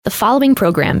The following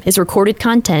program is recorded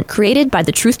content created by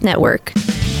the Truth Network.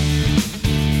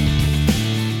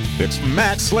 It's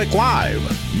Matt Slick Live.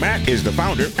 Matt is the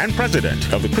founder and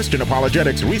president of the Christian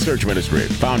Apologetics Research Ministry,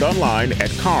 found online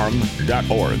at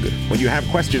carm.org. When you have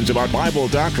questions about Bible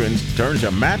doctrines, turn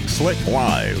to Matt Slick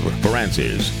Live for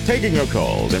answers. Taking your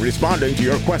calls and responding to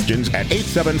your questions at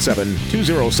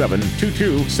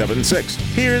 877-207-2276.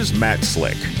 Here's Matt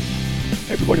Slick.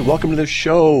 Hey everybody, welcome to the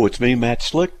show. It's me, Matt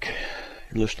Slick.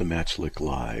 You're listening to Matt Slick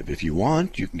Live. If you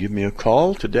want, you can give me a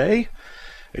call today,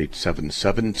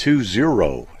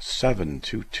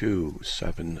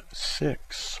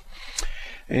 877-207-2276.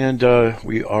 And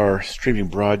we are streaming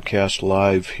broadcast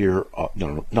live here,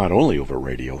 not only over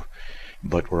radio,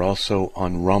 but we're also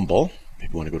on Rumble.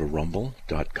 If you want to go to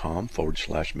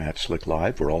rumble.com/Matt Slick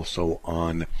Live. We're also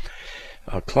on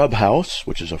Clubhouse,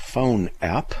 which is a phone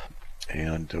app,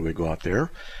 and we go out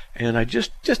there. And I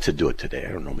just to do it today,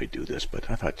 I don't normally do this, but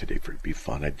I thought today would be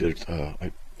fun. I did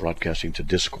broadcasting to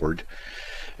Discord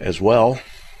as well,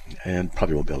 and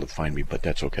probably won't be able to find me, but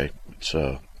that's okay. It's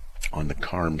on the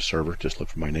Carm server. Just look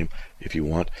for my name if you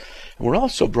want. And we're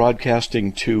also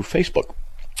broadcasting to Facebook,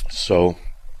 so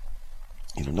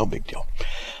no big deal.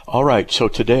 All right, so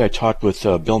today I talked with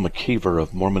Bill McKeever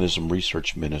of Mormonism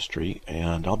Research Ministry,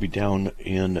 and I'll be down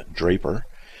in Draper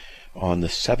on the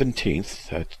 17th.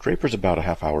 Draper's about a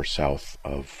half hour south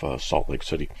of Salt Lake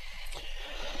City,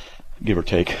 give or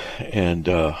take. And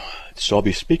so I'll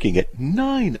be speaking at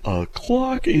 9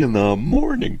 o'clock in the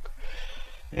morning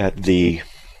at the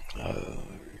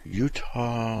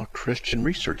Utah Christian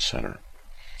Research Center.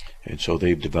 And so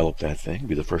they've developed that thing. It'll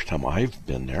be the first time I've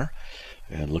been there,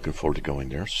 and looking forward to going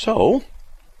there. So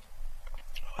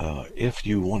if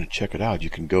you want to check it out, you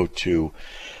can go to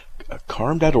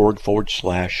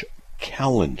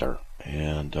carm.org/calendar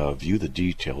and view the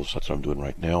details. That's what I'm doing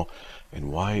right now.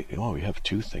 And why? Oh, we have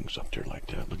two things up there like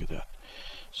that. Look at that.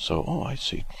 So, I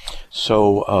see.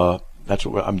 So that's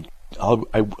what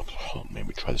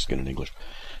maybe try this again in English.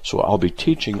 So I'll be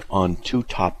teaching on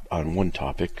one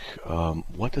topic.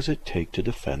 What does it take to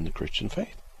defend the Christian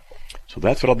faith? So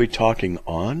that's what I'll be talking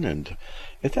on. And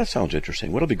if that sounds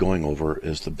interesting, what I'll be going over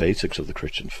is the basics of the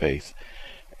Christian faith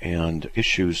and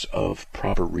issues of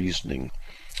proper reasoning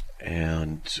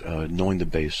and knowing the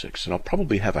basics. And I'll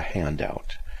probably have a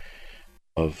handout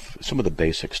of some of the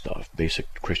basic stuff,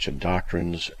 basic Christian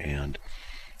doctrines and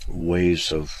ways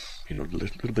of,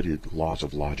 little bit of laws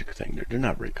of logic thing. They're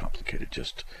not very complicated.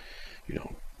 Just,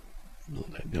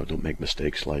 don't make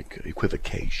mistakes like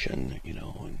equivocation,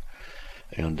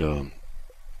 and the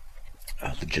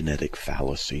genetic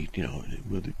fallacy,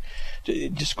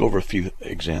 just go over a few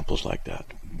examples like that.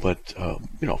 But,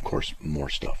 of course, more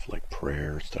stuff like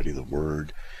prayer, study of the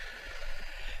Word,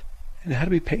 and how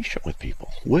to be patient with people,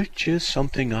 which is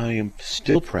something I am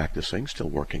still practicing, still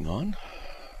working on.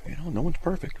 No one's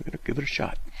perfect. We're going to give it a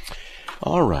shot.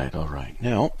 All right.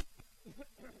 Now,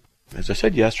 as I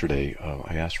said yesterday,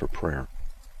 I asked for prayer,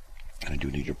 and I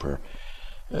do need your prayer.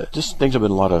 Just things have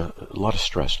been a lot of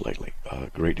stress lately,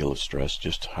 a great deal of stress,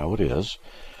 just how it is,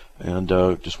 and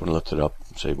just want to lift it up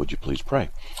and say, would you please pray?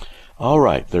 All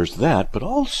right, there's that, but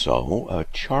also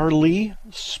Charlie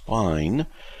Spine,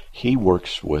 he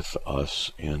works with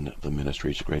us in the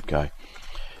ministry. He's a great guy,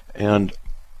 and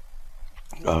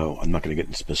I'm not going to get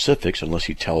into specifics unless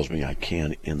he tells me I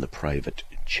can in the private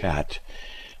chat,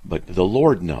 but the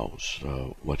Lord knows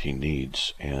what he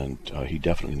needs, and he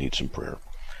definitely needs some prayer.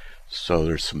 So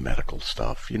there's some medical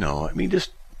stuff,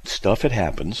 just stuff that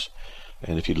happens.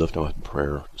 And if you'd lift him up in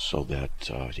prayer so that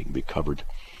he can be covered,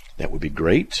 that would be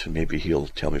great. Maybe he'll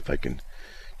tell me if I can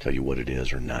tell you what it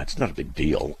is or not. It's not a big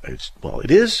deal.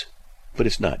 It is, but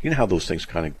it's not. You know how those things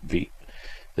kind of be.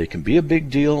 They can be a big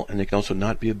deal, and they can also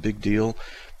not be a big deal.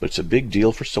 But it's a big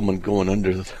deal for someone going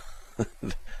under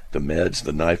the meds,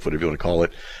 the knife, whatever you want to call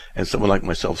it, and someone like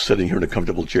myself sitting here in a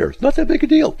comfortable chair. It's not that big a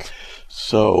deal.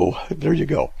 So there you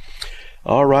go.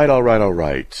 All right.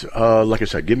 Like I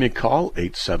said, give me a call,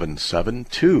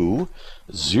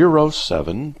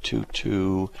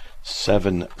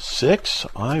 877-207-2276.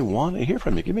 I want to hear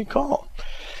from you. Give me a call.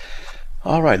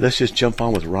 All right, let's just jump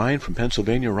on with Ryan from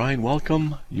Pennsylvania. Ryan,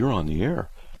 welcome. You're on the air.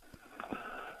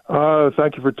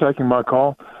 Thank you for taking my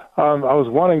call. I was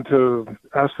wanting to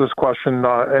ask this question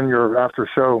in your after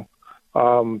show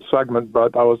segment,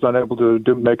 but I was unable to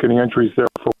make any entries there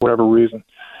for whatever reason.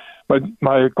 But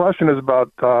my question is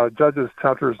about Judges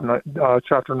chapter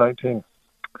 19.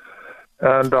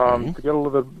 And to get a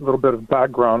little bit of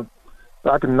background,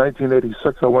 back in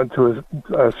 1986, I went to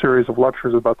a series of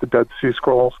lectures about the Dead Sea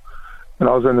Scrolls, and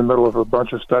I was in the middle of a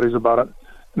bunch of studies about it.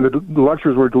 And the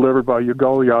lectures were delivered by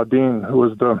Yuval Yadin, who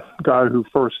was the guy who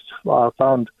first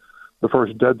found the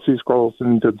first Dead Sea Scrolls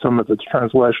and did some of its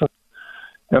translation.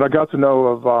 And I got to know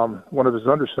of one of his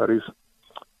understudies,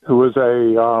 who was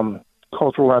a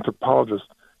cultural anthropologist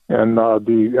in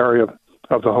the area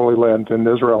of the Holy Land in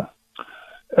Israel.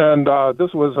 And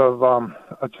this was of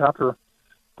a chapter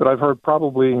that I've heard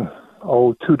probably,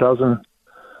 24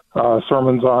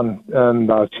 sermons on and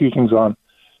teachings on.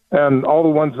 And all the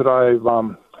ones that I've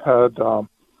had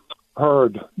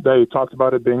heard, they talked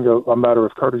about it being a matter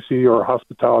of courtesy or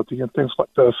hospitality and things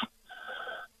like this.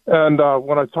 And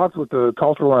when I talked with the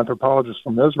cultural anthropologist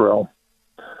from Israel,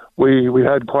 we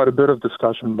had quite a bit of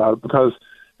discussion about it, because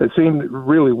it seemed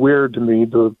really weird to me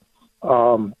to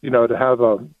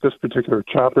have this particular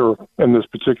chapter in this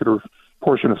particular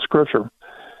portion of Scripture.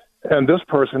 And this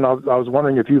person, I was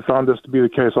wondering if you found this to be the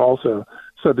case also.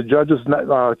 So the Judges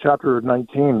chapter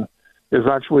 19 is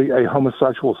actually a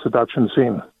homosexual seduction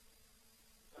scene.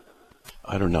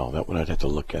 I don't know. That one I'd have to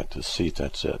look at to see if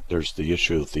that's it. There's the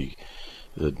issue of the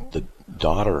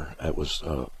daughter that was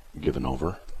given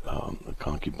over, a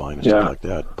concubine and stuff like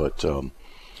that. But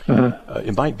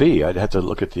it might be. I'd have to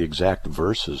look at the exact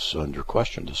verses under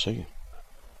question to see.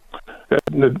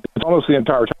 It's almost the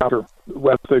entire chapter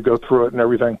as they go through it and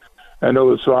everything. And it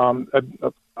was,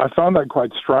 I found that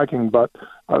quite striking, but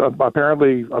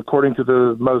apparently, according to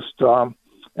the most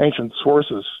ancient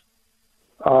sources,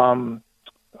 that's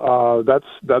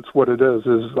what it is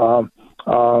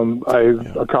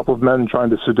a couple of men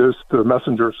trying to seduce the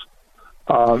messengers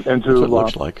into,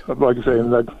 looks like I say,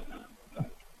 like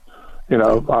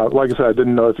I said, I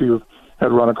didn't know if you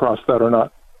had run across that or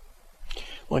not.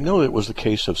 Well, I know it was the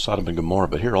case of Sodom and Gomorrah,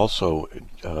 but here also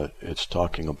it's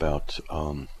talking about,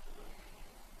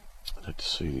 let's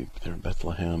see, they're in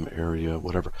Bethlehem area,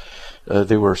 whatever.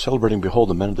 They were celebrating, behold,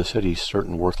 the men of the city,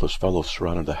 certain worthless fellows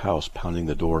surrounded the house, pounding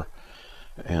the door.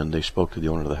 And they spoke to the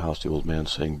owner of the house, the old man,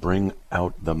 saying, bring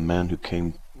out the men who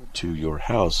came to your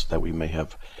house, that we may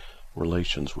have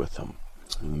relations with them.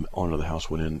 And the owner of the house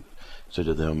went in, said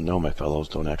to them, no, my fellows,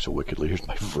 don't act so wickedly. Here's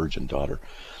my virgin daughter.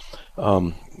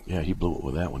 He blew it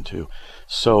with that one too.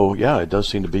 So it does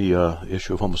seem to be an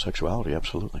issue of homosexuality.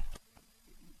 Absolutely.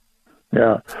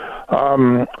 Yeah.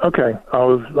 Okay. I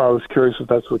was curious if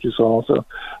that's what you saw also.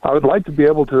 I would like to be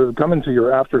able to come into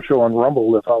your after show on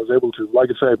Rumble if I was able to. Like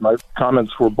I said, my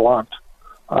comments were blocked.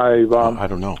 I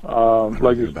don't know.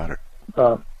 About it.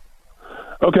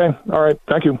 Okay. All right.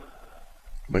 Thank you.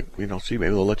 But see,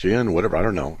 maybe they'll let you in, whatever. I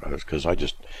don't know, because I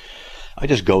just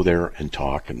go there and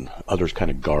talk, and others kind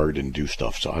of guard and do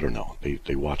stuff. So I don't know.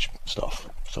 They watch stuff.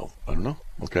 So I don't know.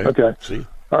 Okay. Okay. See.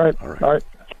 All right.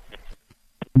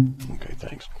 Okay.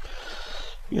 Thanks.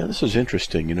 Yeah, this is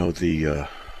interesting. The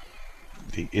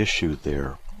issue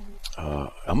there.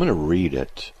 I'm going to read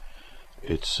it.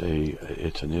 It's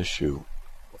an issue,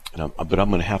 but I'm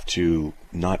going to have to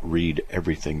not read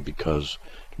everything because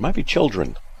there might be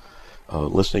children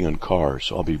listening in cars,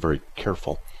 so I'll be very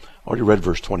careful. I already read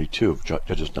verse 22 of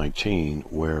Judges 19,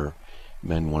 where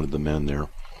men wanted the men there.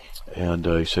 And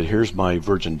he said, here's my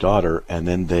virgin daughter, and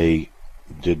then they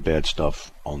did bad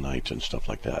stuff all night and stuff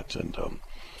like that. And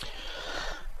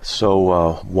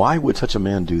so why would such a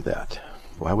man do that?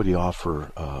 Why would he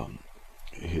offer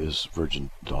his virgin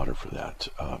daughter for that?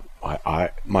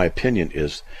 My opinion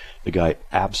is the guy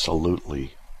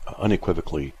absolutely,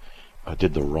 unequivocally,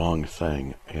 did the wrong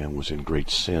thing and was in great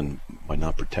sin by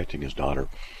not protecting his daughter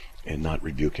and not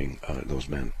rebuking those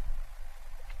men.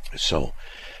 So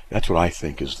that's what I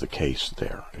think is the case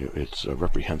there. It's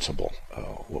reprehensible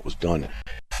what was done.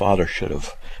 Father should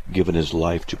have given his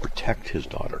life to protect his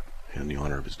daughter and the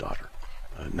honor of his daughter,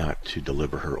 not to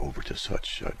deliver her over to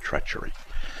such treachery.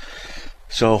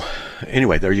 So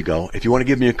anyway, there you go. If you want to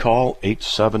give me a call,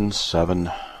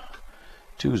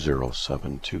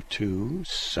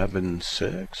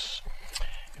 877-207-2276.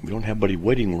 We don't have anybody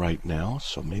waiting right now,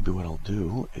 so maybe what I'll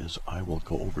do is I will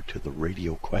go over to the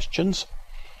radio questions.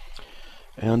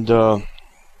 And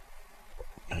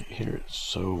here,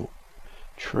 so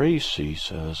Tracy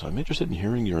says, I'm interested in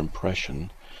hearing your impression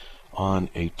on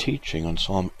a teaching on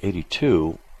Psalm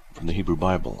 82 from the Hebrew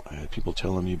Bible. I had people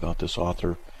telling me about this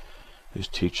author, his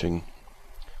teaching,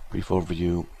 brief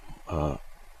overview,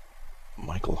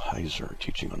 Michael Heiser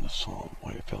teaching on the Psalm.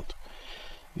 Why I felt,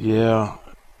 you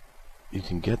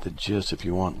can get the gist if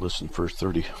you want. Listen first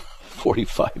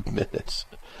 45 minutes.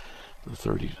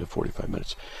 30 to 45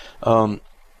 minutes.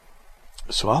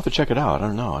 So I'll have to check it out.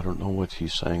 I don't know what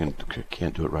he's saying, and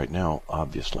can't do it right now,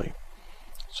 obviously.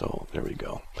 So there we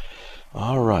go.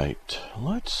 All right.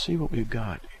 Let's see what we've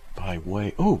got by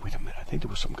way. Oh, wait a minute. I think there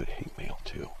was some good hate mail,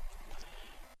 too.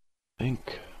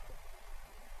 think,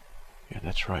 yeah,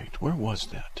 that's right. Where was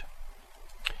that?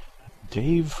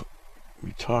 Dave,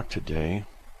 we talked today,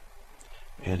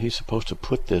 and he's supposed to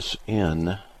put this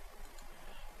in.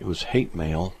 It was hate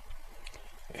mail,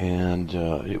 and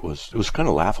it was kind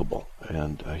of laughable,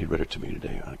 and he read it to me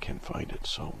today. I can't find it,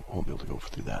 so I won't be able to go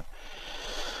through that.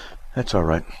 That's all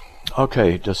right.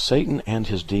 Okay, does Satan and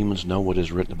his demons know what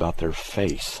is written about their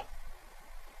faith?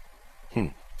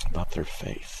 About their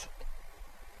faith.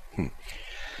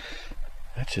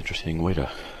 That's an interesting way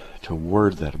to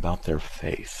word that, about their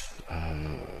faith.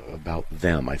 About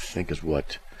them, I think, is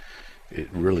what it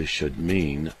really should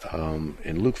mean.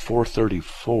 In Luke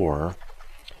 4:34,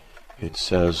 it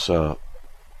says, the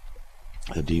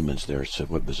demons there said,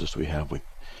 "What business do we have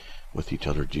with each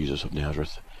other, Jesus of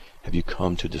Nazareth? Have you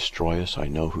come to destroy us? I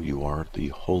know who you are, the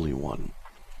Holy One."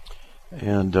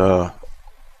 And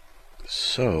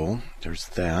so there's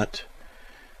that.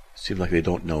 Seems like they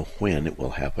don't know when it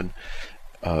will happen.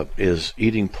 Is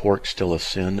eating pork still a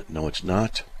sin? No, it's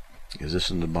not. Is this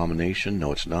an abomination?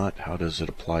 No, it's not. How does it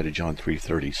apply to John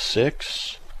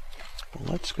 3:36?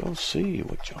 Well, let's go see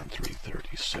what John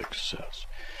 3:36 says.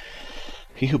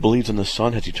 He who believes in the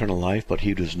Son has eternal life, but he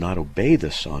who does not obey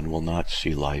the Son will not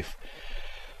see life,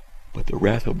 but the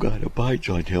wrath of God abides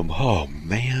on him. Oh,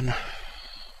 man.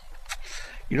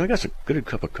 You know, I got a good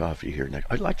cup of coffee here.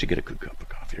 I'd like to get a good cup of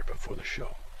coffee here before the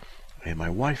show. And my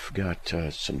wife got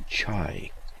some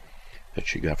chai that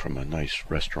she got from a nice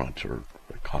restaurant, or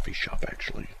a coffee shop,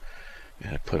 actually.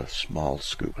 And I put a small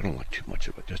scoop. I don't like too much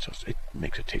of it. It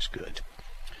makes it taste good.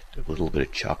 A little bit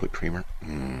of chocolate creamer.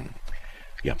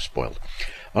 Yeah, I'm spoiled.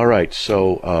 All right,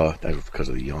 so that was because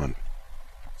of the yawn.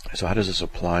 So how does this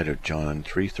apply to John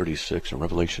 3:36 and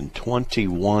Revelation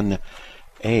 21:8,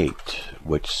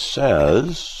 which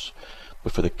says,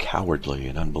 "But for the cowardly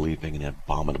and unbelieving and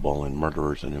abominable and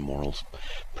murderers and immoral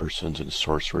persons and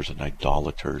sorcerers and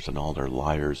idolaters and all their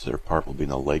liars, their part will be in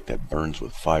the lake that burns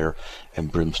with fire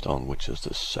and brimstone, which is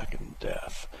the second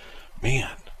death."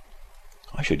 Man,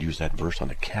 I should use that verse on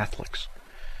the Catholics.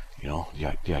 You know,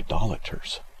 the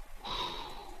idolaters.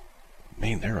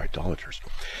 Man, they're idolaters.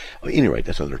 Well, anyway,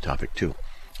 that's another topic too.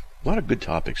 A lot of good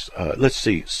topics. Let's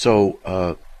see. So,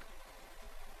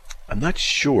 I'm not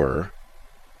sure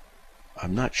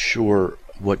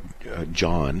what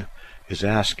John is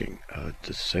asking.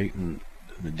 Does Satan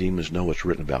and the demons know what's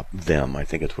written about them? I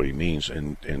think that's what he means.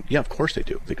 And yeah, of course they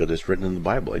do, because it's written in the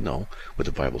Bible. They know what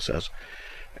the Bible says.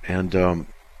 And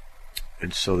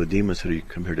so the demons that he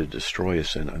come here to destroy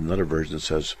us, and another version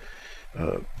says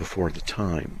before the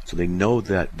time. So they know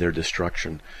that their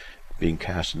destruction, being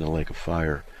cast in the lake of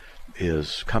fire,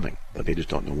 is coming, but they just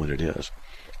don't know when it is.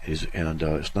 And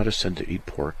it's not a sin to eat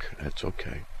pork. That's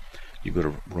okay. You go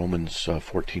to Romans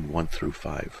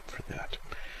 14:1-5 for that.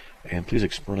 And please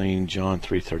explain John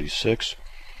 3:36.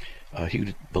 He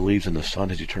who believes in the Son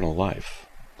has eternal life.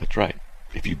 That's right.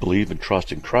 If you believe and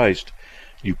trust in Christ,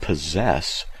 you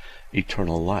possess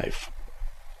eternal life.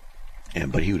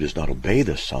 But he who does not obey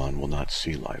the Son will not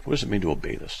see life. What does it mean to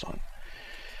obey the Son?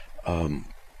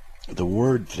 The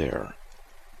word there,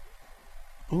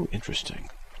 interesting.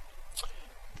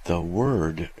 The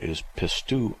word is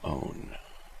pisteuon,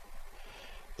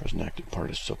 present active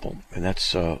participle, and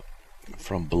that's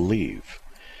from believe.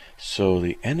 So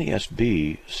the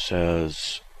NASB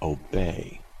says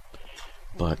obey,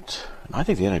 but I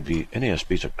think the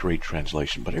NASB is a great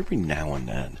translation, but every now and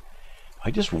then I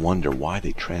just wonder why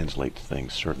they translate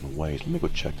things certain ways. Let me go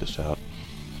check this out.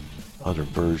 Other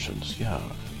versions, yeah,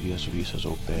 ESV says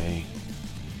obey,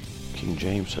 King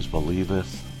James says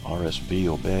believeth, RSB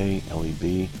obey,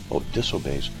 LEB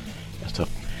disobeys. That's tough.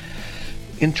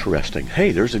 Interesting.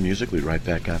 Hey, there's the music. We'll be right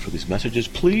back after these messages.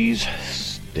 Please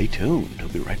stay tuned. We'll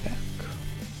be right back.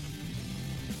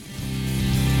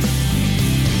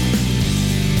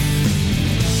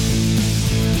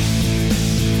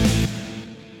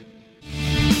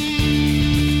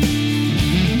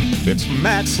 It's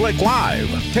Matt Slick Live,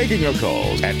 taking your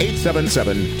calls at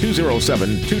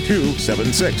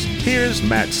 877-207-2276. Here's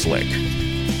Matt Slick.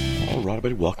 All right,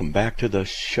 everybody, welcome back to the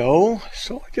show.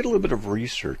 So I did a little bit of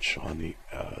research on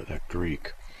that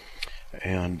Greek,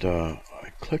 and I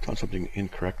clicked on something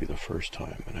incorrectly the first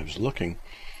time, and I was looking,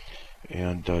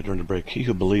 and during the break, he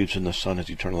who believes in the Son has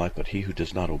eternal life, but he who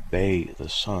does not obey the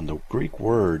Son. The Greek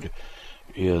word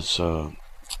is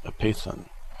apethon,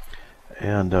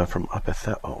 and from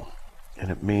apetheo, and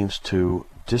it means to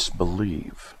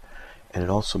disbelieve, and it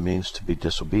also means to be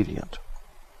disobedient.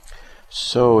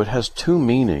 So it has two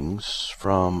meanings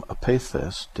from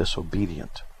apethes,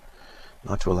 disobedient,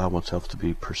 not to allow oneself to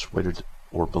be persuaded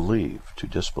or believe, to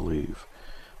disbelieve,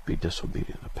 be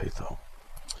disobedient, apetho.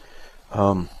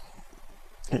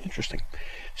 Interesting.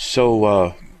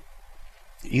 So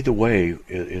either way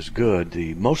is good.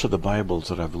 Most of the Bibles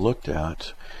that I've looked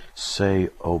at say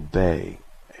obey,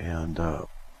 and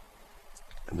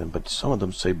then but some of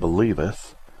them say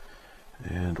believeth,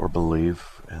 or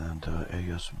believe, and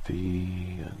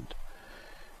ASV and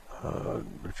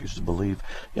refuses to believe.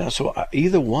 Yeah, so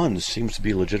either one seems to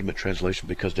be a legitimate translation,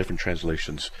 because different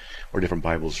translations or different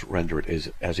Bibles render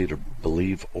it as either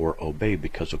believe or obey,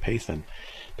 because of pathon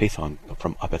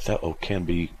from apetheo can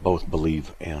be both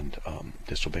believe and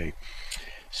disobey.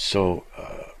 So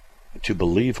to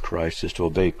believe Christ is to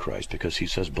obey Christ, because he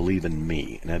says believe in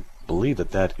me, and I believe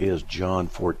that is John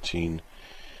 14.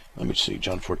 Let me see,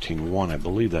 John 14:1, I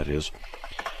believe that is.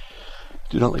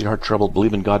 Do not let your heart trouble.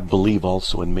 Believe in God. Believe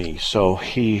also in me. So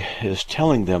he is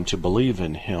telling them to believe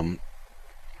in him,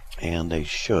 and they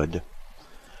should.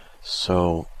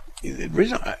 So the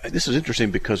reason this is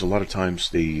interesting, because a lot of times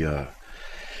the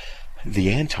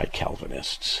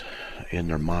anti-Calvinists, in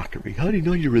their mockery, how do you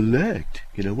know you're elect?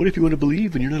 What if you want to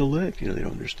believe and you're not elect? They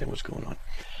don't understand what's going on.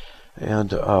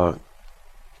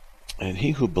 And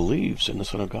he who believes in the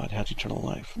Son of God has eternal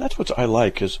life. And that's what I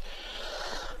like, is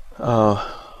as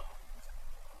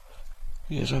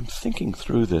I'm thinking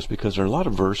through this, because there are a lot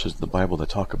of verses in the Bible that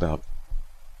talk about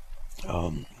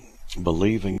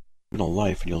believing eternal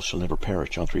life, and you shall never perish.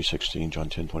 John 3:16, John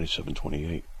 10:27,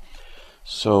 28.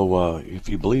 So if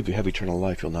you believe you have eternal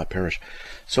life, you'll not perish.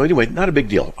 So anyway, not a big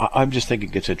deal. I'm just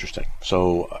thinking it's interesting.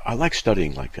 So I like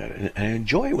studying like that, and I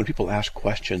enjoy it when people ask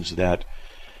questions that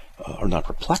are not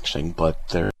perplexing, but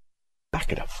they're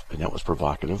provocative. And that was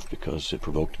provocative because it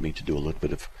provoked me to do a little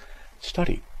bit of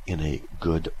study in a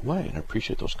good way, and I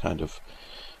appreciate those kind of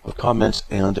comments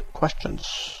and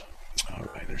questions. All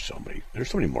right, there's so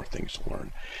many more things to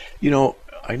learn.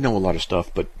 I know a lot of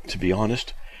stuff, but to be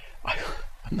honest, I'm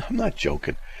not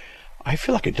joking. I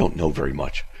feel like I don't know very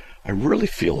much. I really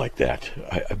feel like that,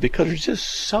 because there's just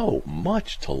so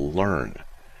much to learn.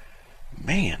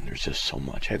 Man, there's just so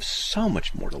much. I have so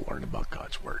much more to learn about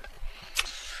God's Word.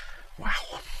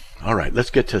 Wow. All right,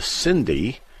 let's get to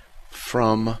Cindy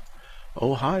from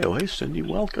Ohio. Hey, Cindy,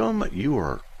 welcome. You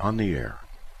are on the air.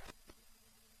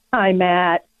 Hi,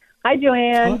 Matt. Hi,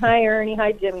 Joanne. Hi, Ernie.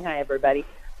 Hi, Jimmy. Hi, everybody.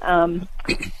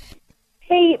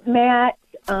 Hey, Matt.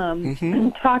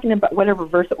 Talking about whatever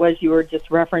verse it was you were just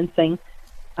referencing.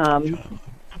 John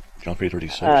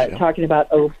 3:36. Yeah. Talking about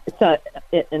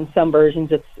in some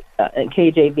versions, it's in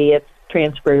KJV. It's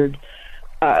translated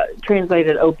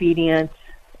obedience,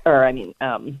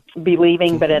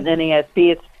 believing. But in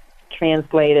NASB, it's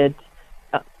translated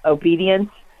obedience.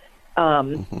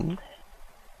 I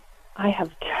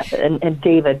have, and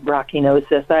David Rocky knows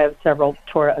this, I have several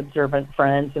Torah observant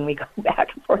friends, and we go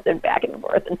back and forth. And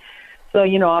so,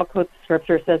 I'll quote the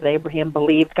scripture. It says Abraham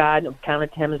believed God and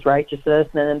counted to him as righteousness,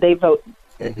 and then they vote.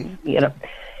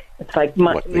 It's like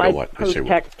my proof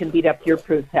text can beat up your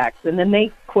proof text, and then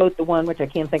they quote the one, which I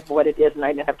can't think of what it is, and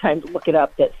I didn't have time to look it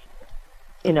up, that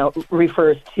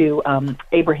refers to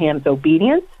Abraham's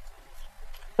obedience.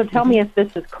 So tell me if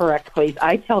this is correct, please.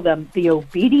 I tell them the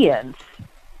obedience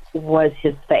was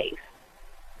his faith,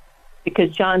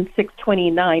 because John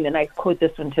 6:29, and I quote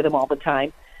this one to them all the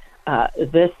time,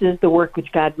 this is the work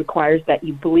which God requires, that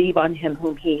you believe on him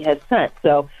whom he has sent.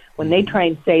 So when they try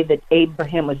and say that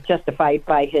Abraham was justified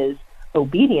by his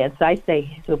obedience, I say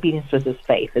his obedience was his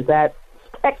faith. Is that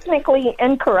technically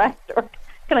incorrect, or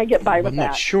can I get by with that? I'm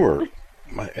not sure.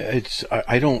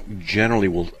 I don't generally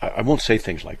I won't say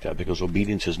things like that, because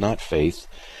obedience is not faith,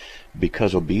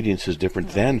 because obedience is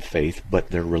different than faith, but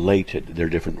they're related. They're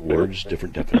different words,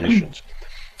 different definitions.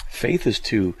 Faith is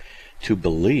to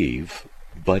believe,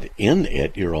 but in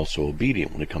it you're also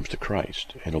obedient when it comes to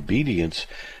Christ. And obedience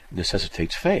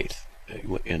necessitates faith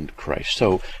in Christ.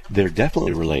 So they're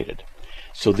definitely related.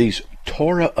 So these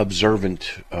Torah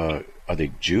observant, are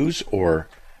they Jews or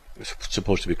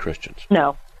supposed to be Christians?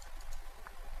 No.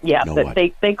 Yeah,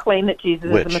 they claim that Jesus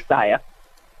is the Messiah.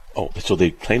 Oh, so they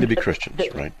claim to be Christians,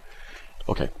 right?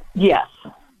 Okay. Yes.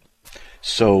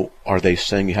 So are they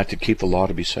saying you have to keep the law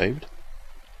to be saved?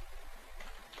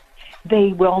 They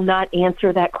will not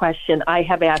answer that question. I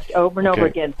have asked over and over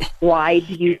again, why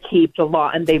do you keep the law?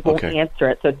 And they won't answer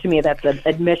it. So to me, that's an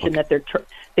admission that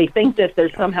they think that they're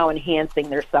somehow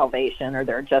enhancing their salvation or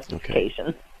their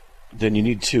justification. Then you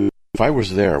need to, if I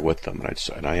was there with them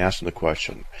and I asked them the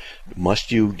question,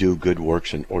 must you do good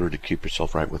works in order to keep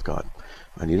yourself right with God?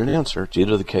 I need an answer. It's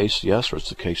either the case yes or it's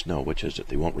the case no. Which is it?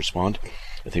 They won't respond.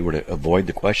 If they were to avoid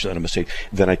the question, then I'm going to say,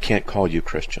 then I can't call you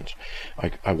Christians.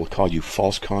 I will call you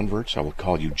false converts. I will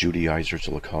call you Judaizers.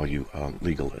 I will call you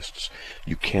legalists.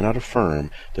 You cannot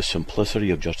affirm the simplicity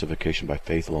of justification by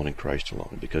faith alone in Christ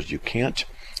alone. Because you can't,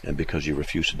 and because you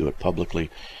refuse to do it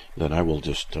publicly, then I will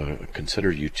just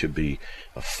consider you to be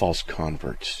a false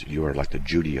converts. You are like the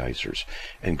Judaizers.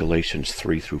 And Galatians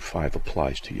 3-5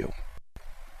 applies to you.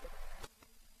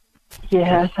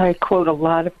 Yes, I quote a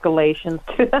lot of Galatians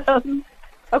to them.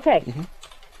 Okay. Mm-hmm.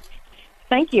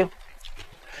 Thank you.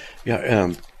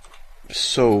 Yeah.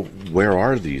 So where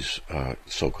are these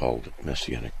so-called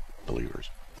Messianic believers?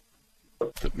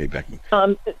 Maybe I can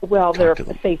well, they're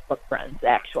Facebook friends,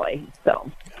 actually. So,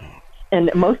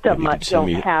 and most of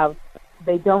them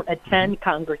they don't attend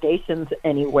congregations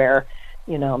anywhere.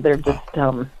 You know, they're just,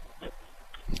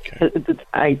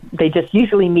 they just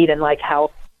usually meet in like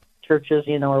house churches,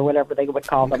 you know, or whatever they would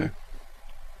call them.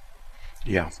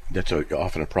 Yeah, that's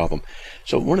often a problem.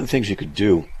 So one of the things you could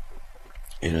do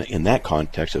in that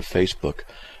context of Facebook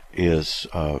is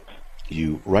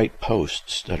you write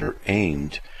posts that are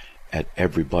aimed at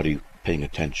everybody paying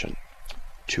attention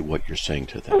to what you're saying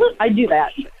to them. I do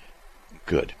that.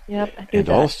 Good. Yep, I do and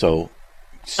that. Also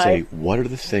say, what are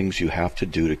the things you have to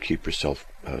do to keep yourself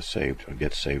saved or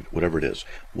get saved, whatever it is.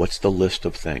 What's the list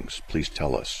of things? Please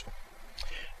tell us.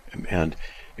 And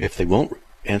if they won't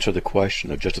answer the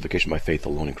question of justification by faith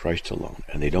alone in Christ alone,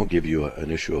 and they don't give you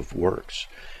an issue of works,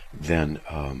 then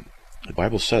the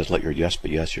Bible says, let your yes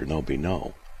be yes, your no be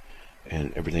no,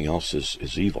 and everything else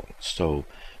is evil. So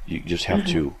you just have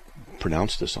to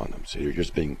pronounce this on them. So you're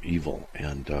just being evil,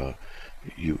 and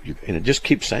you and just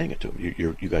keep saying it to them.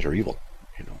 You guys are evil,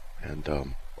 you know. And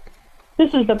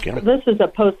this is a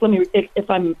post. Let me, if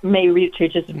I may read it to you,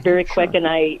 just very quick. And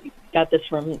I got this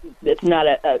from. It's not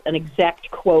an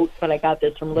exact quote, but I got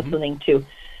this from listening to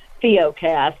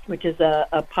Theocast, which is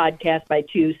a podcast by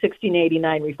two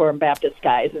 1689 Reformed Baptist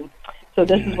guys. And so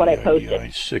this is what I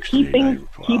posted. Keeping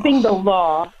the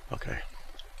law. Okay.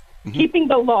 Keeping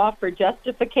the law for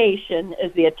justification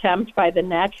is the attempt by the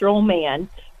natural man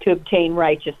to obtain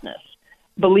righteousness.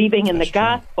 Believing in the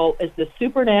gospel is the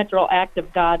supernatural act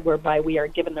of God whereby we are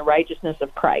given the righteousness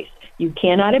of Christ. You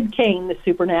cannot obtain the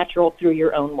supernatural through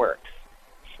your own works.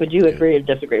 Would you agree or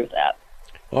disagree with that?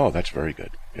 Oh, that's very good.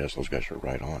 Yes, those guys are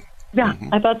right on. Yeah,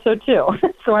 I thought so too.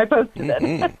 So I posted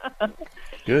it.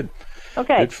 Good.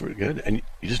 Okay. Good. And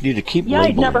you just need to keep labeling them.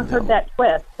 Yeah, I've never heard that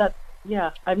twist.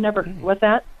 I've never. What's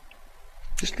that?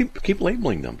 Just keep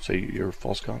labeling them. Say you're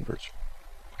false converts.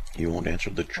 You won't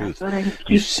answer the truth.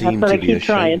 You seem to be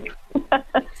ashamed.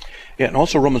 Yeah, and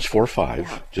also Romans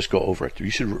 4:5. Just go over it.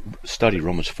 You should study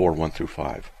Romans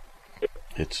 4:1-5.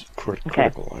 It's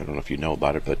critical. I don't know if you know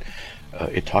about it, but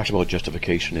it talks about what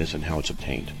justification is and how it's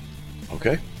obtained.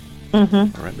 Okay?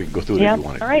 Mm-hmm. All right, we can go through it if you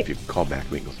want. If you call back,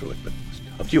 we can go through it. But it's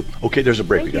up to you. Okay, there's a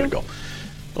break. We got to go.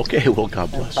 Okay, well,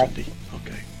 God bless Cindy.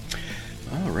 Okay.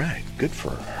 All right. Good for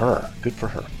her.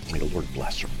 May the Lord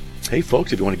bless her. Hey,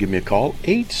 folks, if you want to give me a call,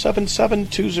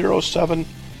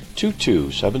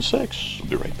 877-207-2276. We'll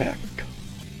be right back.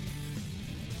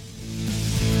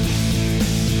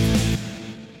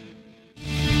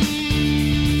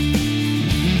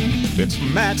 It's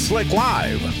Matt Slick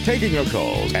Live, taking your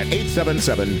calls at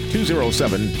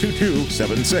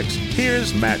 877-207-2276.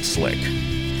 Here's Matt Slick.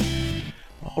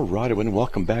 All right, everyone,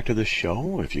 welcome back to the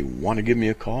show. If you want to give me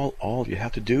a call, all you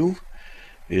have to do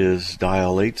is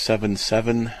dial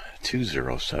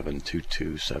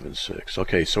 877-207-2276.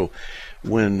 Okay, so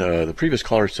when the previous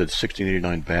caller said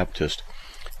 1689 Baptist,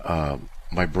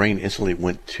 my brain instantly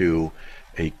went to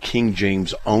a King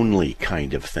James only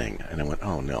kind of thing, and I went,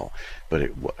 oh no,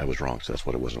 but I was wrong. So that's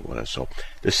what it wasn't. So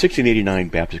the 1689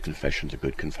 Baptist Confession is a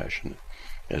good confession,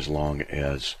 as long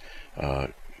as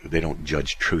they don't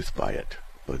judge truth by it,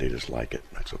 but they just like it.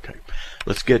 That's okay.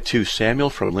 Let's get to Samuel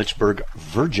from Lynchburg,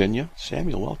 Virginia.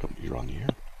 Samuel, welcome. You're on the air.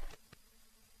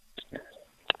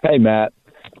 Hey, Matt.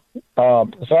 So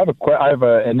I have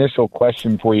an initial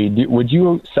question for you. Would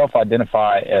you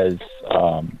self-identify as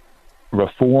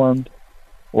Reformed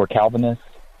or Calvinist?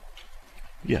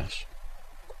 Yes.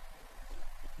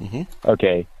 Mm-hmm.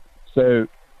 Okay. So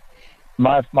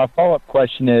my follow-up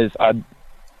question is, I'd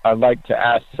like to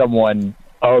ask someone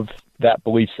of that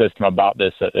belief system about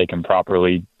this, so that they can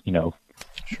properly,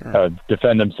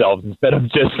 defend themselves instead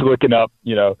of just looking up,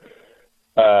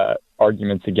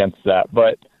 arguments against that.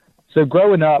 But so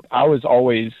growing up, I was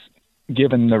always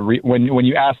given when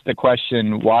you ask the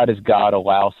question, why does God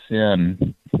allow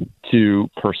sin to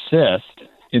persist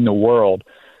in the world?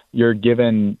 I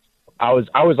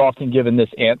was often given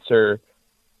this answer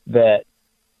that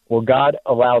well, God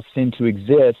allows sin to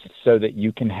exist so that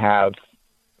you can have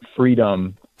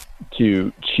freedom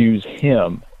to choose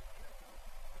him.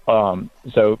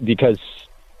 So because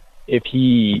if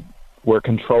he were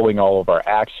controlling all of our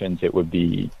actions, it would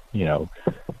be,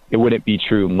 it wouldn't be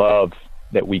true love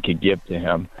that we could give to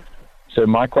him. So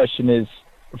my question is,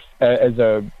 as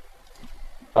a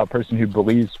person who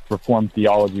believes Reformed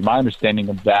theology, my understanding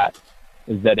of that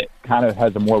is that it kind of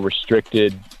has a more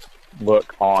restricted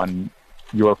look on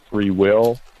your free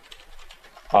will.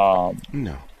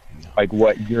 No. Like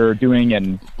what you're doing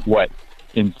and what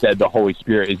instead the Holy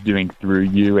Spirit is doing through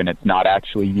you, and it's not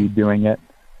actually you doing it,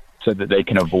 so that they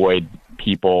can avoid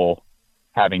people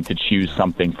having to choose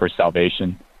something for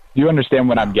salvation. Do you understand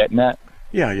what I'm getting at?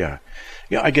 Yeah.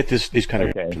 I get these kind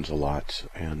of questions a lot,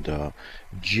 and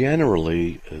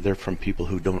generally they're from people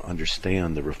who don't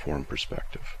understand the Reformed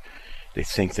perspective. They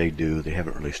think they do. They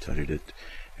haven't really studied it,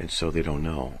 and so they don't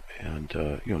know. And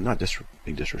not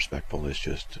being disrespectful. It's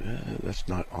just that's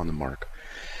not on the mark.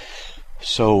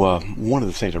 So one of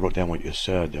the things I wrote down what you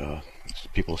said.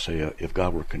 People say if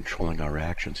God were controlling our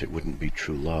actions, it wouldn't be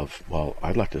true love. Well,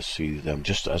 I'd like to see them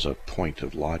just as a point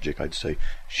of logic. I'd say,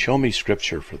 show me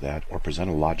scripture for that, or present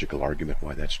a logical argument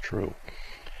why that's true.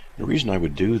 The reason I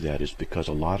would do that is because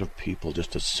a lot of people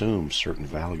just assume certain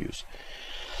values,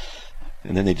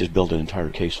 and then they just build an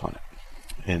entire case on it.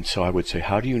 And so I would say,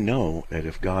 how do you know that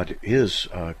if God is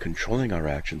controlling our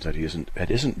actions, that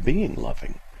isn't being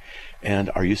loving? And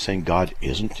are you saying God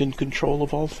isn't in control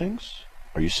of all things?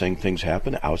 Are you saying things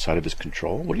happen outside of his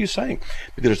control? What are you saying?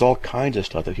 Because there's all kinds of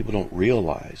stuff that people don't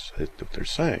realize that they're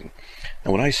saying.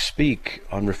 And when I speak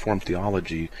on Reformed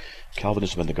theology,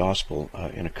 Calvinism and the Gospel,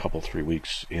 in a couple 3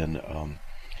 weeks in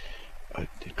a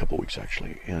couple weeks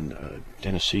actually in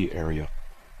Tennessee area,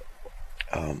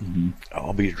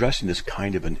 I'll be addressing this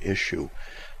kind of an issue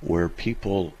where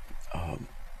people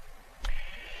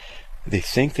they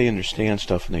think they understand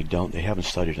stuff and they don't. They haven't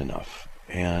studied enough.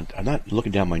 And I'm not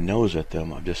looking down my nose at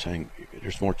them. I'm just saying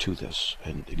there's more to this,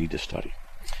 and they need to study.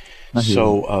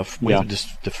 So we have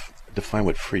to define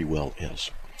what free will is.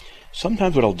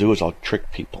 Sometimes what I'll do is I'll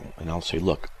trick people, and I'll say,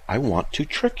 look, I want to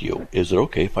trick you. Is it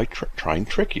okay if I try and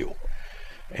trick you?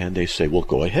 And they say, well,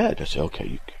 go ahead. I say,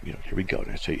 okay, here we go.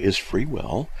 And I say, is free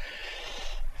will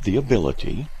the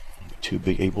ability to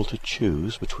be able to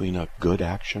choose between a good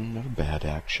action and a bad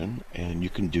action, and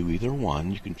you can do either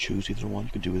one, you can choose either one,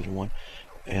 you can do either one,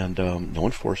 and no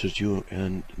one forces you,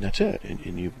 and that's it, and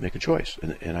you make a choice.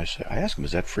 And I ask them,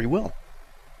 is that free will?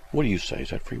 What do you say?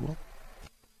 Is that free will?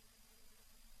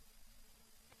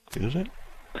 Is it?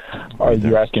 Are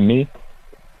you asking me?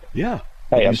 Yeah.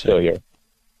 Hey, I'm still here.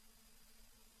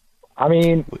 I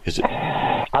mean, is it?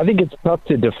 I think it's tough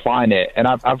to define it, and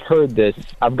I've heard this.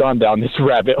 I've gone down this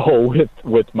rabbit hole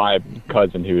with my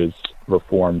cousin who is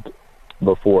Reformed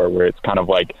before, where it's kind of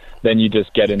like then you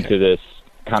just get into this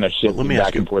kind of shit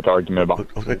back and forth argument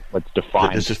about what's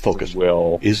defined. Let's just focus.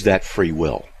 Will. Is that free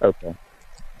will? Okay,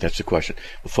 that's the question.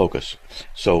 Focus.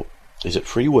 So, is it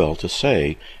free will to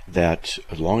say that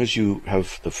as long as you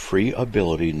have the free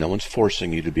ability, no one's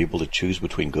forcing you to be able to choose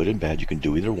between good and bad, you can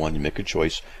do either one, you make a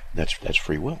choice, that's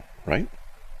free will, right?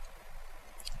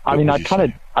 I mean, I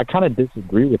kind of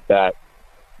disagree with that,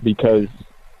 because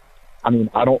I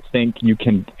don't think you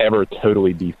can ever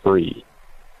totally be free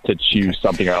to choose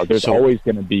something else. There's always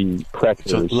going to be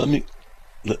pressures. So let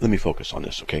me focus on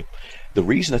this, okay? The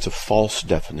reason that's a false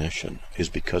definition is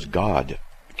because God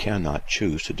cannot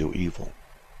choose to do evil.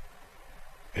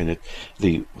 And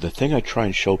the thing I try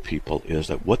and show people is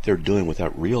that what they're doing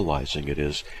without realizing it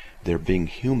is they're being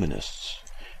humanists.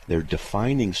 They're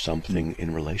defining something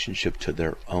in relationship to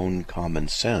their own common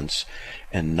sense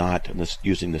and not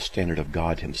using the standard of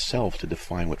God himself to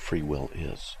define what free will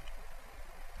is.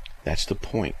 That's the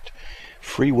point.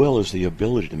 Free will is the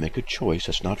ability to make a choice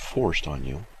that's not forced on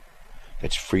you,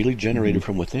 that's freely generated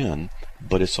from within,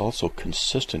 but it's also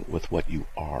consistent with what you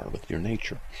are, with your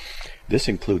nature. This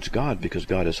includes God, because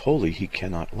God is holy. He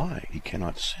cannot lie. He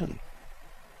cannot sin.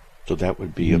 So that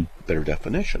would be a better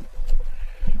definition.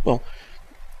 Well,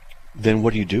 then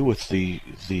what do you do with the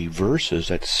verses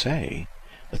that say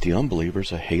that the unbeliever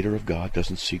is a hater of God,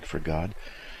 doesn't seek for God,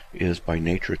 is by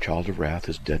nature a child of wrath,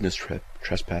 is dead in his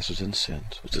trespasses and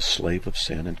sins, is a slave of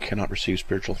sin, and cannot receive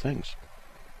spiritual things?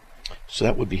 So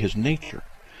that would be his nature.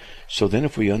 So then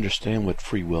if we understand what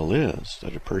free will is,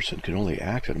 that a person can only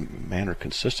act in a manner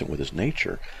consistent with his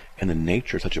nature, and the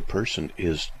nature of such a person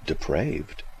is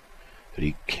depraved, that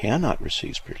he cannot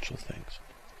receive spiritual things,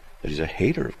 that he's a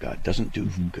hater of God, doesn't do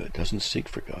good, doesn't seek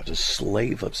for God, is a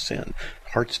slave of sin,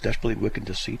 heart's desperately wicked and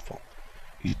deceitful.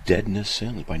 He's dead in his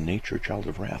sin, by nature a child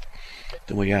of wrath.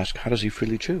 Then we ask, how does he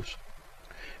freely choose?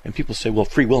 And people say, well,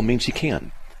 free will means he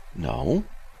can. No,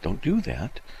 don't do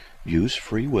that. Use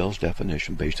free will's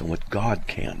definition based on what God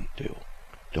can do.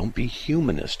 Don't be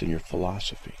humanist in your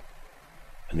philosophy.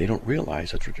 And they don't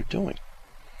realize that's what you're doing.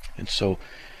 And so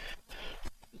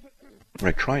what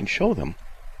I try and show them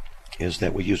is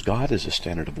that we use God as a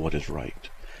standard of what is right.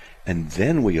 And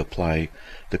then we apply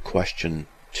the question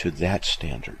to that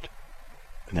standard.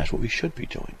 And that's what we should be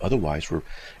doing. Otherwise, we're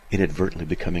inadvertently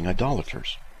becoming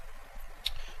idolaters.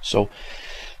 So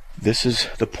this is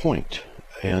the point.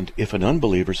 And if an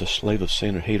unbeliever is a slave of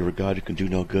sin or hater of God who can do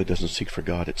no good, doesn't seek for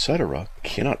God, etc.,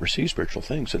 cannot receive spiritual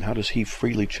things, then how does he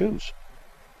freely choose?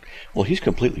 Well, he's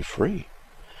completely free.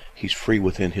 He's free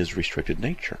within his restricted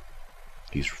nature.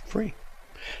 He's free.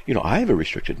 You know, I have a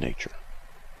restricted nature.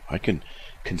 I can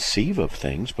conceive of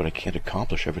things, but I can't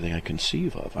accomplish everything I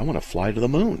conceive of. I want to fly to the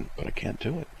moon, but I can't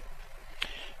do it.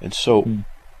 And so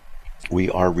we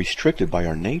are restricted by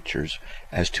our natures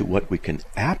as to what we can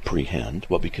apprehend,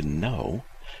 what we can know,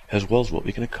 as well as what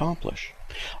we can accomplish.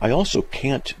 I also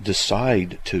can't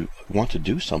decide to want to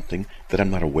do something that I'm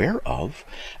not aware of,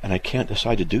 and I can't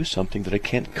decide to do something that I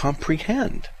can't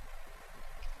comprehend.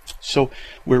 So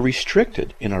we're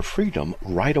restricted in our freedom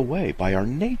right away by our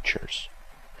natures.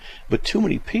 But too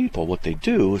many people, what they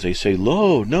do is they say,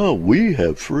 no, we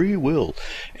have free will.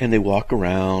 And they walk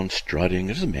around strutting.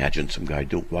 Just imagine some guy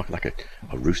walking like a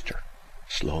rooster,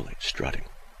 slowly strutting.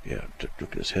 Yeah,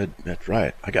 look at his head. That's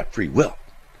right. I got free will.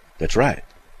 That's right.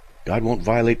 God won't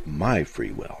violate my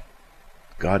free will.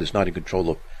 God is not in control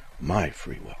of my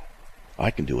free will.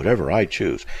 I can do whatever I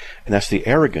choose. And that's the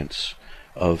arrogance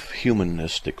of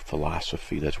humanistic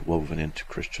philosophy that's woven into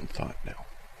Christian thought now.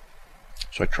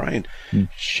 So I try and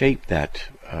shape that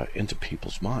into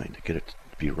people's mind to get it to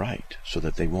be right so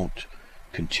that they won't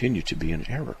continue to be in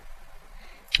error.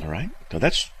 All right? Now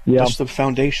that's the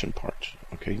foundation part.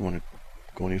 Okay, you want to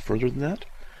go any further than that?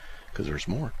 Because there's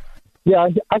more. Yeah,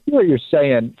 I see what you're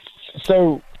saying.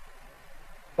 So,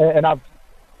 and I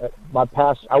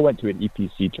went to an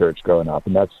EPC church growing up,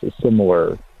 and that's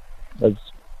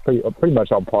pretty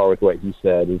much on par with what he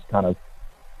said, is kind of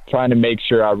trying to make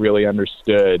sure I really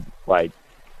understood, like,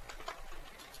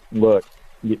 look,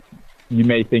 you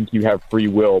may think you have free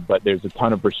will, but there's a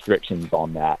ton of restrictions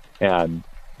on that, and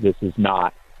this is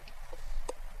not,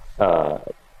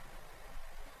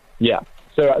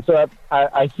 So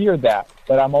I hear that,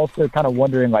 but I'm also kind of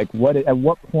wondering, like, at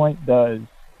what point do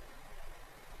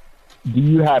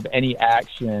you have any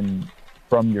action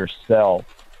from yourself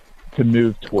to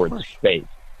move towards faith?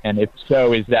 And if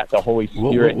so, is that the Holy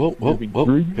Spirit moving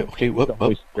through you? Okay, hold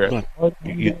on.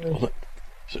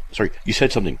 Sorry, you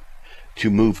said something. To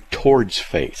move towards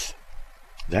faith.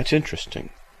 That's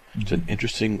interesting. Mm-hmm. It's an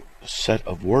interesting set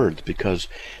of words because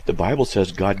the Bible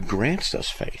says God grants us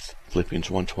faith. Philippians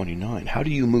 1:29. How do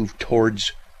you move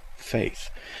towards faith?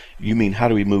 You mean, how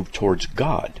do we move towards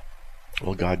God?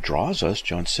 Well, God draws us,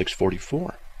 John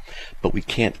 6:44. But we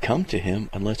can't come to him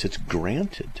unless it's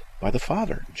granted by the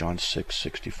Father, John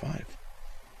 6:65.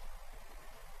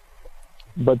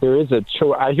 But there is a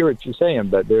choice. I hear what you're saying,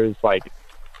 but there's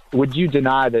would you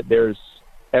deny that there's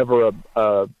ever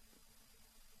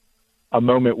a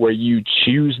moment where you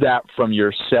choose that from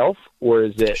yourself, or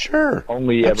is it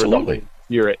only ever the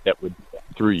Spirit that would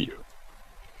through you?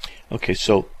 Okay,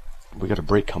 so we got a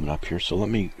break coming up here, so let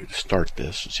me start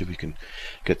this and see if we can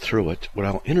get through it. What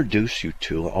I'll introduce you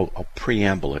to, I'll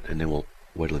preamble it, and then we'll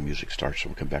wait till the music starts. So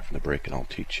we'll come back from the break, and I'll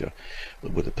teach you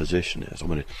what the position is. I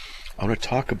want to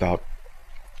talk about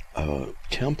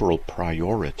temporal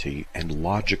priority and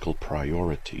logical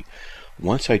priority.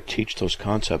 Once I teach those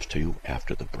concepts to you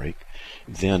after the break,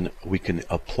 then we can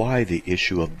apply the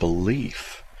issue of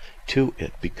belief to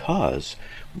it, because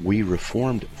we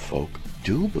Reformed folk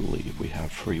do believe we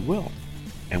have free will,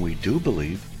 and we do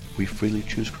believe we freely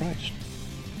choose Christ.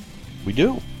 We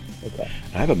do. Okay.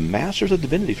 I have a Master's of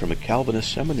Divinity from a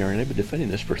Calvinist seminary, and I've been defending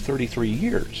this for 33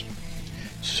 years.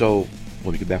 So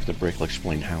when we get back from the break, I'll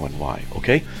explain how and why.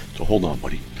 Okay? So hold on,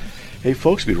 buddy. Hey,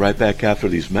 folks, we'll be right back after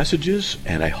these messages,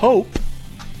 and I hope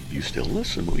you still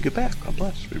listen when we get back. God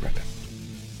bless. We'll be right back.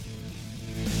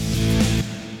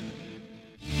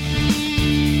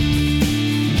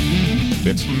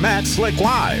 It's Matt Slick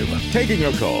Live, taking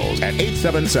your calls at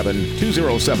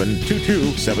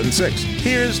 877-207-2276.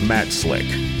 Here's Matt Slick.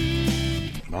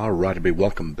 All right, everybody,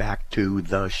 welcome back to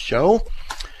the show.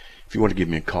 If you want to give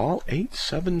me a call,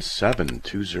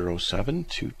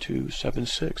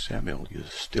 877-207-2276. Samuel, you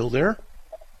still there?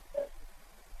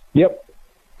 Yep.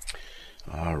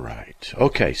 All right.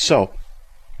 Okay, so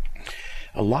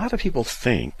A lot of people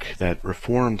think that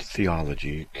Reformed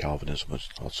theology, Calvinism is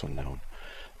also known,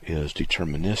 is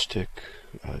deterministic.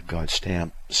 God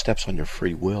steps on your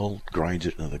free will, grinds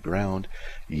it into the ground,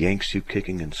 yanks you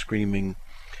kicking and screaming,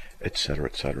 etc.,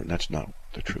 etc. And that's not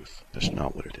the truth. That's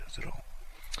not what it is at all.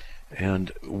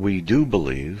 And we do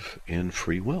believe in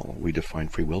free will. We define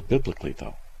free will biblically,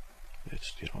 though.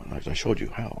 It's, and I showed you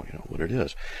how, what it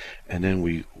is. And then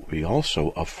we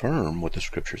also affirm what the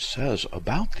Scripture says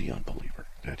about the unbeliever,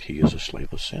 that he is a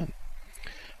slave of sin.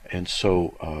 And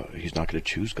so he's not going to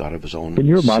choose God of his own. Can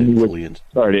you remind me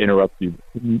sorry to interrupt you.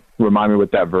 Can you remind me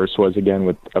what that verse was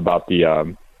again about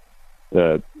the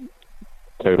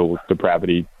total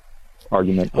depravity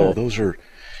argument there? Oh,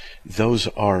 those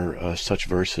are such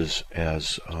verses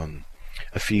as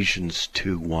Ephesians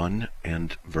 2:1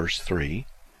 and verse 3.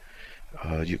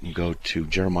 You can go to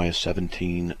Jeremiah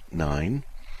 17:9.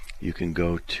 You can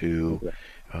go to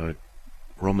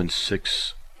Romans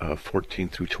 6:14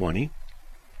 through 20.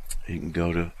 You can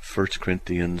go to 1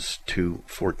 Corinthians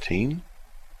 2:14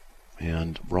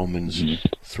 and Romans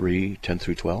 3:10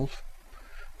 through 12.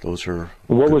 Those are.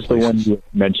 What was places. The one you were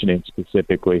mentioning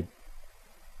specifically?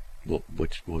 Well,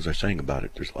 what was I saying about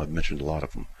it? I've mentioned a lot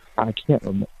of them. I can't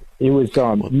remember. It was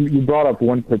you brought up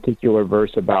one particular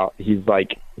verse about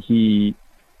the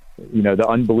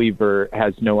unbeliever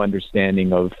has no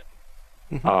understanding of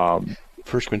 1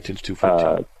 Corinthians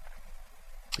 2:14.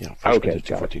 Yeah, 1 Corinthians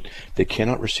 2:14. They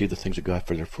cannot receive the things of God,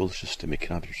 for their foolishness to me,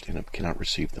 cannot understand them, cannot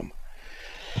receive them.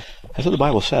 That's what the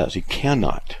Bible says. He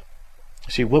cannot.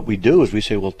 See, what we do is we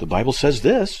say, well, the Bible says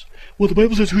this. Well, the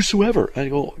Bible says whosoever. And I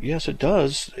go, yes, it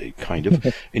does, kind of,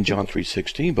 in John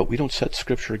 3:16, but we don't set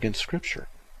Scripture against Scripture.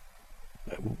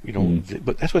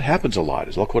 But that's what happens a lot,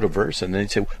 is I'll quote a verse, and then they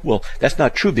say, well, that's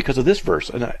not true because of this verse.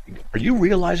 And are you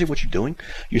realizing what you're doing?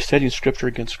 You're setting Scripture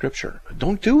against Scripture.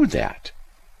 Don't do that.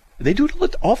 They do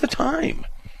it all the time.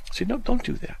 See, no, don't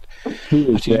do that.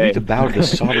 You need to bow to the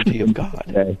sovereignty of God.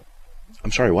 Okay.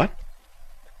 I'm sorry, what?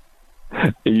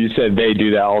 You said they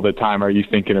do that all the time. Are you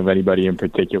thinking of anybody in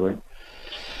particular?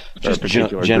 Just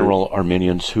general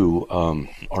Arminians who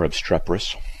are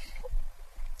obstreperous,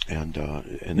 and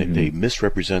they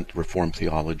misrepresent Reformed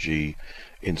theology,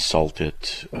 insult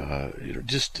it,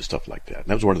 just stuff like that. And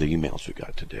that was one of the emails we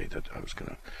got today that I was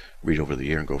going to read over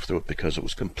the air and go through it, because it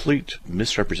was complete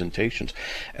misrepresentations.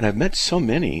 And I've met so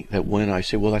many that when I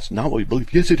say, well, that's not what we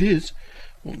believe, yes, it is.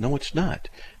 Well, no, it's not.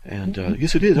 And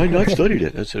yes, it is. I studied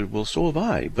it. I said, well, so have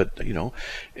I. But, and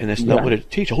that's not what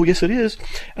it teaches. Oh, yes, it is.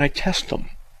 And I test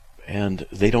them. And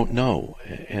they don't know.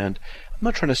 And I'm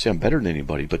not trying to say I'm better than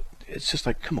anybody, but it's just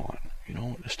like, come on,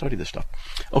 study this stuff.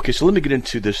 Okay, so let me get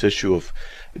into this issue of,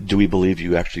 do we believe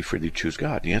you actually freely choose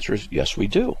God? The answer is, yes, we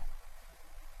do.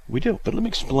 We do. But let me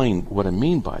explain what I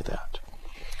mean by that.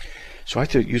 So I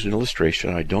have to use an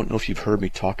illustration. I don't know if you've heard me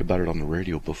talk about it on the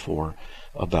radio before,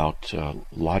 about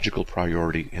logical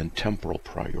priority and temporal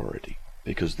priority,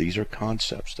 because these are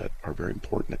concepts that are very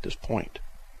important at this point.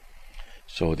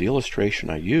 So the illustration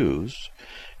I use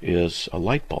is a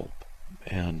light bulb.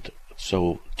 And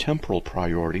so temporal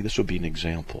priority, this would be an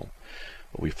example.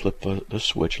 We flip the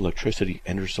switch, electricity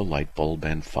enters the light bulb,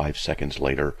 and 5 seconds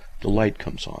later, the light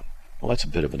comes on. Well, that's a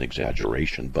bit of an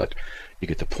exaggeration, but you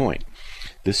get the point.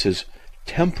 This is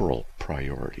temporal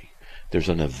priority. There's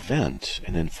an event,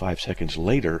 and then 5 seconds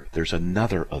later, there's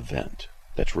another event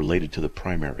that's related to the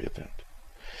primary event.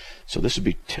 So this would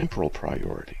be temporal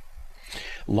priority.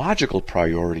 Logical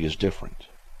priority is different.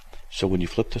 So when you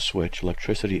flip the switch,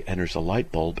 electricity enters the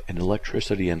light bulb, and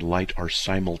electricity and light are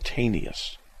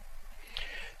simultaneous.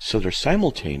 So they're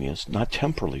simultaneous, not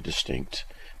temporally distinct,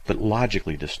 but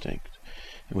logically distinct.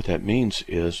 And what that means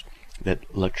is that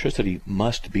electricity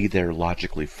must be there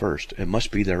logically first. It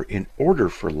must be there in order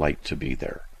for light to be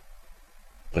there.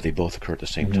 But they both occur at the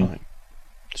same time.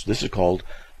 So this is called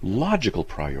logical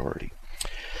priority.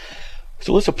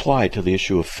 So let's apply it to the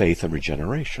issue of faith and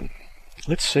regeneration.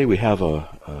 Let's say we have a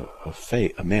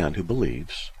man who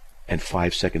believes, and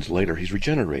 5 seconds later he's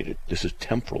regenerated. This is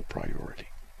temporal priority.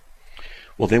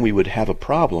 Well, then we would have a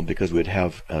problem, because we'd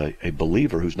have a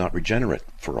believer who's not regenerate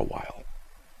for a while.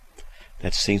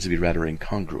 That seems to be rather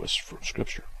incongruous for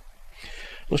Scripture.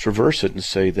 Let's reverse it and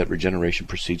say that regeneration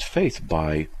precedes faith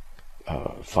by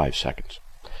 5 seconds.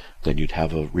 Then you'd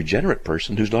have a regenerate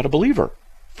person who's not a believer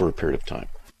for a period of time.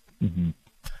 And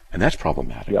that's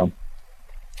problematic. Yeah.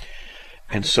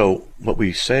 And so what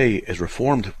we say as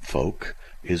Reformed folk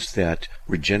is that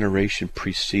regeneration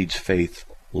precedes faith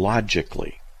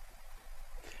logically.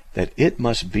 That it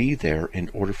must be there in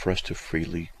order for us to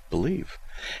freely believe.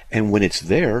 And when it's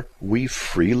there, we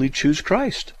freely choose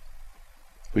Christ.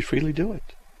 We freely do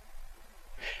it.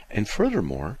 And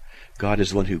furthermore, God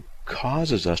is the one who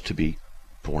causes us to be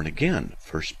born again.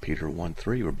 1 Peter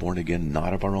 1:3, we're born again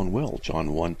not of our own will. John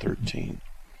 1:13.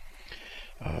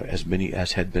 As many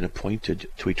as had been appointed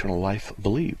to eternal life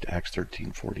believed. Acts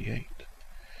 13:48.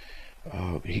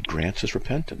 He grants us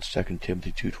repentance. 2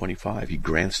 Timothy 2:25. He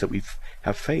grants that we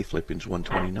have faith. Philippians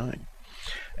 1:29.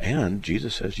 And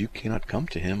Jesus says you cannot come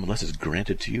to him unless it's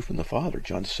granted to you from the Father.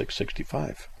 John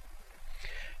 6:65.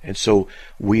 And so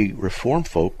we Reformed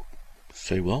folk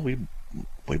say, well, we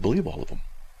believe all of them.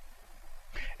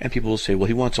 And people will say, well,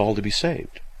 he wants all to be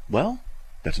saved. Well,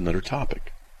 that's another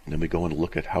topic. And then we go and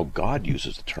look at how God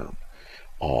uses the term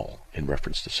all in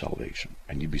reference to salvation.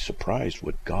 And you'd be surprised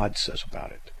what God says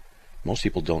about it. Most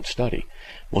people don't study.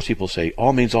 Most people say,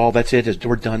 all means all, that's it,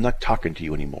 we're done, not talking to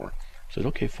you anymore. I said,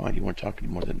 okay, fine, you weren't talking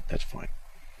anymore, then that's fine.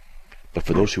 But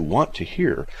for those who want to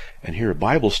hear a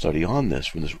Bible study on this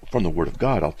from the Word of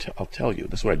God, I'll tell you.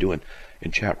 That's what I do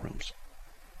in chat rooms.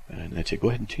 And they say, go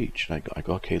ahead and teach. And I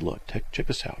go, okay, look, check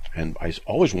this out. And I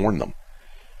always warn them.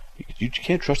 You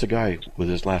can't trust a guy with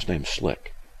his last name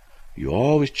Slick. You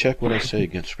always check what I say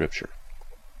against Scripture.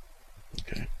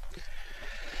 Okay.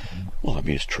 Well, I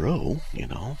mean, it's true, you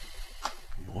know. I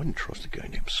wouldn't trust a guy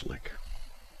named Slick.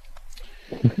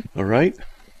 All right?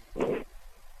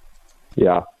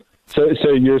 Yeah.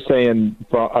 So you're saying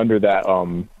under that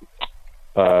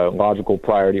logical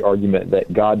priority argument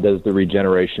that God does the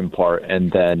regeneration part and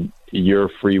then your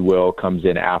free will comes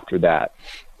in after that,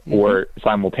 or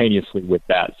simultaneously with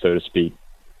that, so to speak,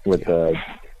 with the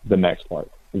next part.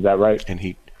 Is that right?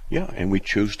 And we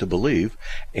choose to believe,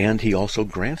 and he also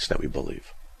grants that we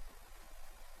believe.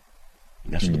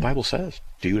 And that's what the Bible says.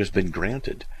 To you it has been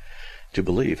granted to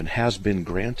believe, and has been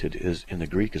granted is in the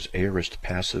Greek is aorist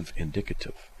passive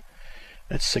indicative.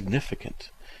 That's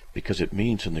significant because it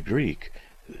means in the Greek,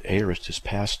 aorist is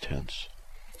past tense,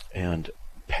 and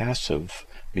passive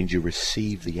means you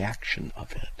receive the action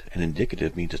of it, and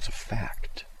indicative means it's a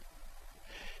fact.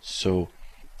 So,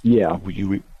 yeah,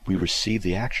 we receive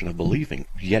the action of believing,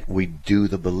 yet we do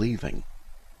the believing.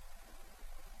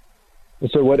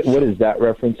 So what is that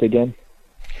reference again?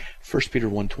 1 Peter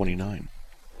 1:29.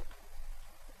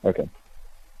 Okay.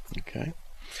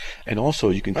 And also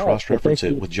you can cross-reference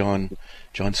it with John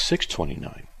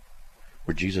 6:29,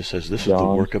 where Jesus says, this is the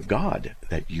work of God,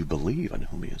 that you believe on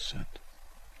whom he has sent.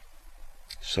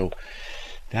 So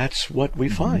that's what we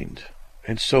find.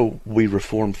 And so we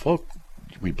Reformed folk,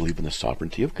 we believe in the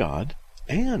sovereignty of God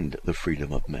and the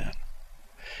freedom of man.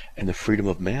 And the freedom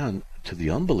of man to the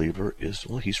unbeliever is,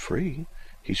 well, he's free.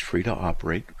 He's free to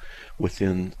operate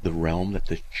within the realm that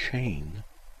the chain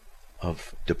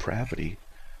of depravity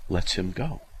lets him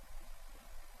go.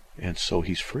 And so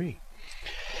he's free.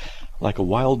 Like a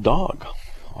wild dog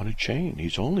on a chain.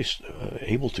 He's only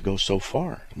able to go so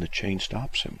far, and the chain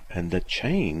stops him. And the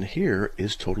chain here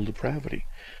is total depravity.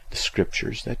 The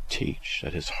scriptures that teach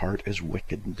that his heart is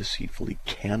wicked and deceitful, he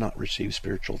cannot receive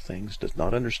spiritual things, does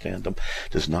not understand them,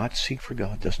 does not seek for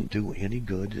God, doesn't do any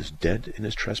good, is dead in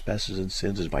his trespasses and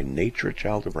sins, is by nature a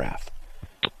child of wrath.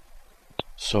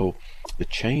 So the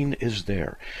chain is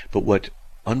there. But what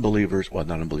unbelievers, well,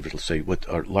 not unbelievers, let's say, what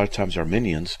a lot of times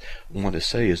Arminians want to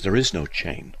say is there is no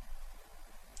chain.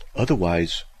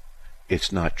 Otherwise,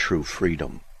 it's not true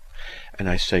freedom. And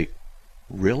I say,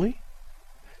 really?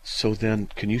 So then,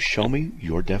 can you show me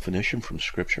your definition from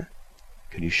Scripture?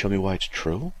 Can you show me why it's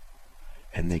true?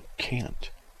 And they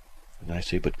can't. And I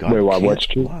say, but God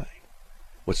can't lie.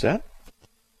 What's that?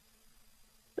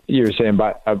 You're saying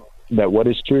that what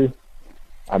is true?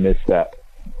 I missed that.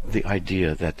 The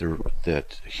idea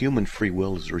that human free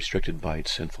will is restricted by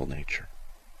its sinful nature.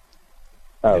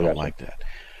 They don't like that.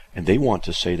 And they want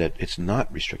to say that it's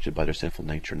not restricted by their sinful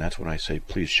nature, and that's when I say,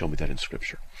 please show me that in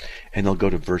Scripture. And they'll go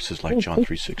to verses like John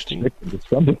 3:16.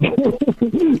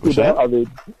 What's that?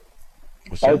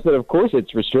 I said, of course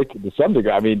it's restricted to some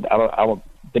degree. I mean, I don't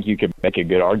think you can make a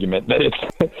good argument that it's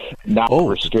not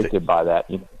restricted by that.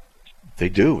 You know? They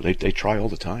do. They try all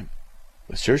the time.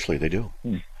 Seriously, they do.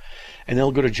 And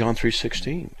they'll go to John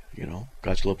 3:16. You know,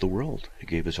 God's loved the world. He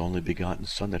gave his only begotten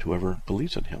Son that whoever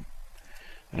believes in him.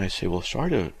 And I say, well, sorry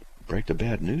to break the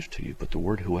bad news to you, but the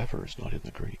word whoever is not in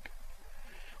the Greek.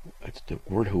 The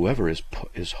word whoever is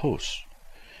hos,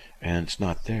 and it's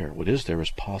not there. What is there is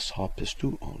pas ha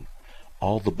pistouon,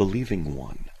 all the believing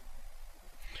one.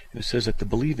 And it says that the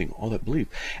believing, all that believe.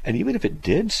 And even if it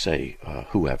did say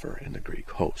whoever in the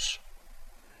Greek, hos,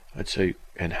 I'd say,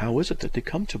 and how is it that they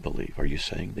come to believe? Are you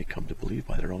saying they come to believe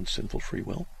by their own sinful free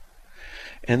will?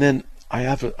 And then I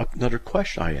have another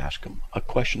question I ask them, a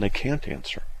question they can't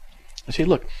answer. I say,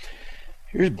 look,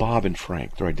 Here's Bob and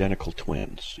Frank. They're identical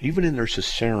twins. Even in their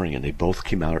cesarean, they both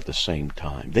came out at the same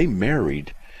time. They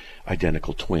married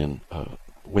identical twin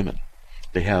women.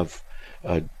 They have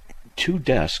 2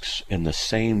 desks in the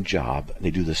same job. They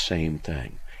do the same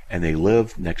thing. And they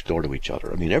live next door to each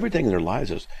other. I mean, everything in their lives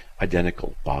is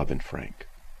identical, Bob and Frank.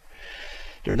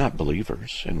 They're not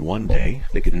believers. And one day,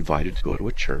 they get invited to go to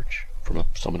a church from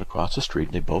someone across the street,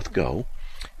 and they both go.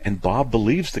 And Bob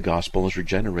believes the gospel is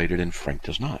regenerated, and Frank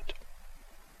does not.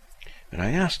 And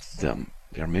I asked them,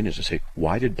 the Arminians, to say,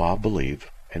 why did Bob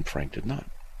believe and Frank did not?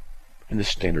 And the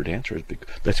standard answer is,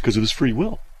 that's because of his free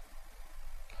will.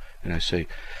 And I say,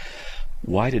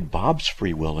 why did Bob's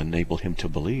free will enable him to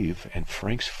believe and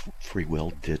Frank's free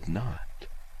will did not?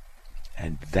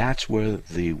 And that's where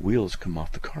the wheels come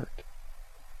off the cart.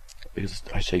 Because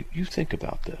I say, you think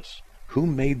about this. Who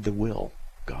made the will?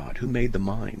 God. Who made the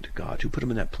mind? God. Who put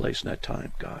him in that place in that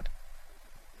time? God.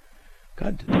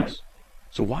 God did this.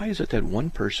 So why is it that one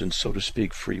person, so to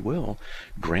speak, free will,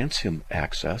 grants him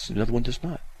access and the other one does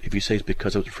not? If you say it's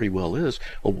because of what free will is,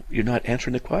 well, you're not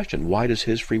answering the question. Why does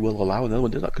his free will allow and the other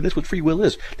one does not? Because that's what free will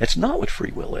is. That's not what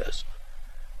free will is.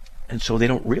 And so they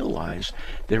don't realize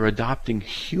they're adopting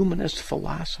humanist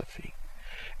philosophy.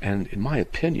 And in my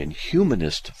opinion,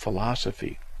 humanist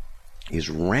philosophy is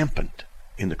rampant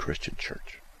in the Christian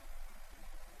church.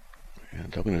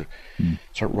 And I'm going to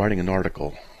start writing an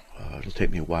article. It'll take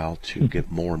me a while to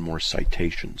get more and more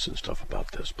citations and stuff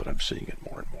about this, but I'm seeing it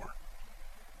more and more.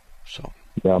 So.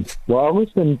 Yeah. Well, I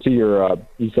listened to your,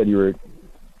 you said you were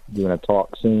doing a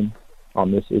talk soon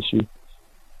on this issue.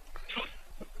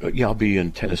 Yeah, I'll be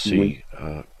in Tennessee,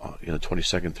 the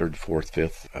 22nd, 3rd, 4th,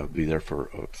 5th. I'll be there for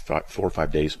 4 or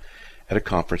 5 days at a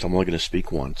conference. I'm only going to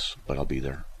speak once, but I'll be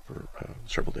there for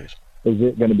several days. Is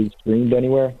it going to be streamed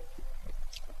anywhere?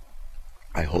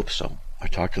 I hope so. I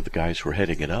talked to the guys who are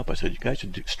heading it up. I said, you guys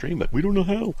should stream it. We don't know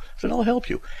how. I said, I'll help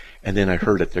you. And then I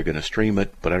heard that they're going to stream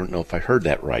it, but I don't know if I heard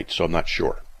that right, so I'm not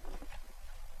sure.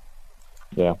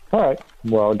 Yeah. All right.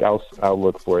 Well, I'll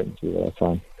look for it and see what I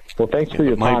find. Well, thanks for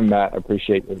your time, Matt. I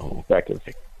appreciate your perspective.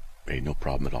 Hey, no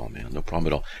problem at all, man. No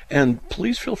problem at all. And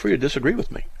please feel free to disagree with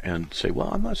me and say, well,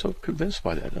 I'm not so convinced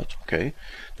by that. That's okay.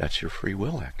 That's your free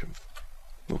will active.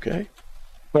 Okay?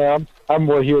 Well, I'm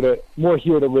more here to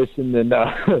listen than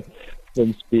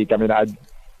than speak. I mean,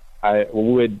 I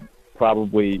would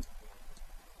probably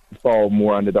fall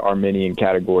more under the Arminian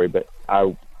category, but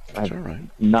that's all right.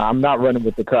 I'm not running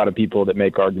with the crowd of people that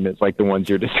make arguments like the ones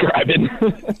you're describing.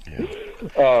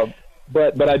 Yeah.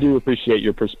 But I do appreciate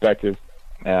your perspective,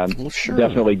 and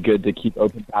definitely good to keep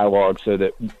open dialogue so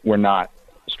that we're not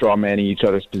straw manning each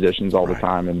other's positions all the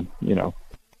time, and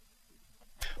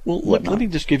Well, let me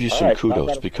just give you some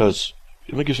kudos because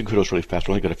let me give you some kudos really fast.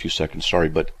 I only got a few seconds, sorry,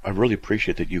 but I really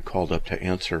appreciate that you called up to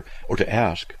answer or to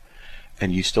ask,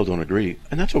 and you still don't agree,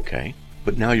 and that's okay.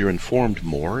 But now you're informed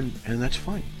more, and that's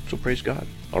fine. So praise God.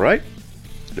 All right?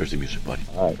 There's the music, buddy.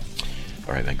 All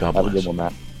right, man. God bless. Have a good one,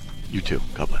 Matt. You too.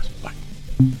 God bless. Bye.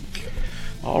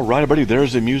 All right, everybody.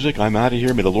 There's the music. I'm out of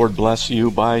here. May the Lord bless you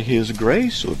by His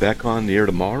grace. We'll be back on the air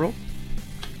tomorrow,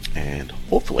 and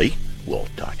hopefully we'll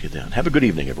talk to you then. Have a good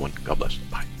evening, everyone. God bless.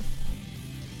 Bye.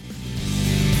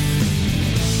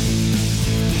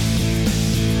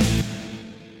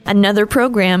 Another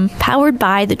program powered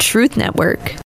by the Truth Network.